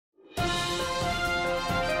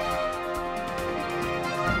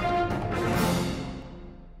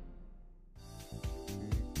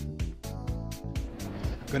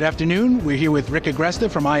Good afternoon. We're here with Rick Agresta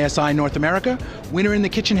from iSi North America, winner in the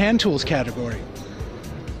kitchen hand tools category.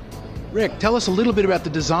 Rick, tell us a little bit about the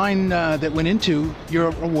design that went into your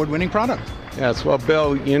award-winning product. Yes, well,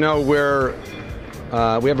 Bill, you know,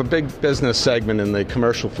 we have a big business segment in the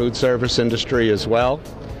commercial food service industry as well,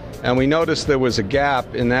 and we noticed there was a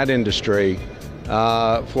gap in that industry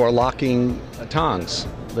for locking tongs.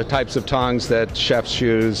 The types of tongs that chefs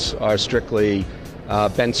use are strictly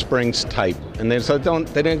bent springs type, and they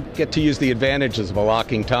didn't get to use the advantages of a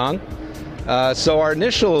locking tong. So our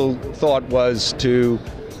initial thought was to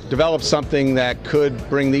develop something that could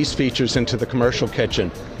bring these features into the commercial kitchen.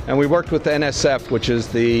 And we worked with NSF, which is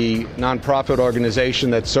the nonprofit organization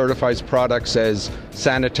that certifies products as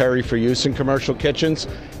sanitary for use in commercial kitchens.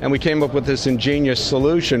 And we came up with this ingenious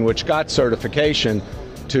solution which got certification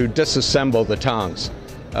to disassemble the tongs.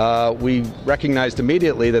 We recognized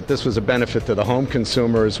immediately that this was a benefit to the home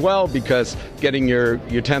consumer as well, because getting your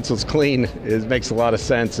utensils clean makes a lot of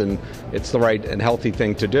sense, and it's the right and healthy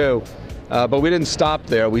thing to do. But we didn't stop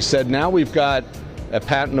there. We said, now we've got a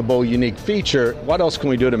patentable, unique feature. What else can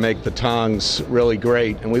we do to make the tongs really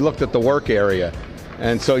great? And we looked at the work area.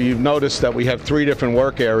 And so you've noticed that we have 3 different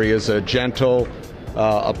work areas: a gentle,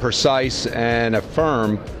 a precise, and a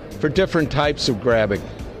firm, for different types of grabbing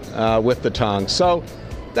with the tongs. So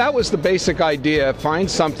that was the basic idea: find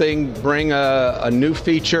something, bring a new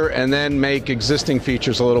feature, and then make existing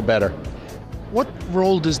features a little better. What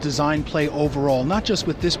role does design play overall, not just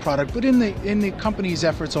with this product, but in the company's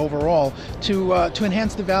efforts overall to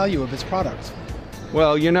enhance the value of its products?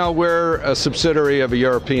 Well, you know, we're a subsidiary of a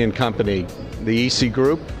European company, the iSi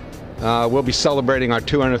Group. We'll be celebrating our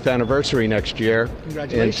 200th anniversary next year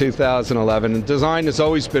in 2011. And design has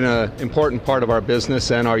always been an important part of our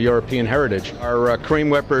business and our European heritage. Our cream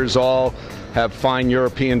whippers all have fine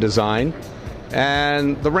European design.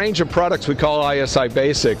 And the range of products we call iSi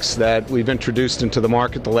Basics that we've introduced into the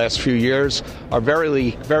market the last few years are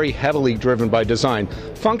very heavily driven by design.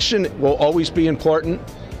 Function will always be important,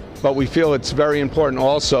 but we feel it's very important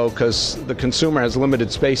also because the consumer has limited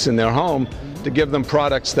space in their home, to give them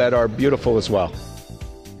products that are beautiful as well.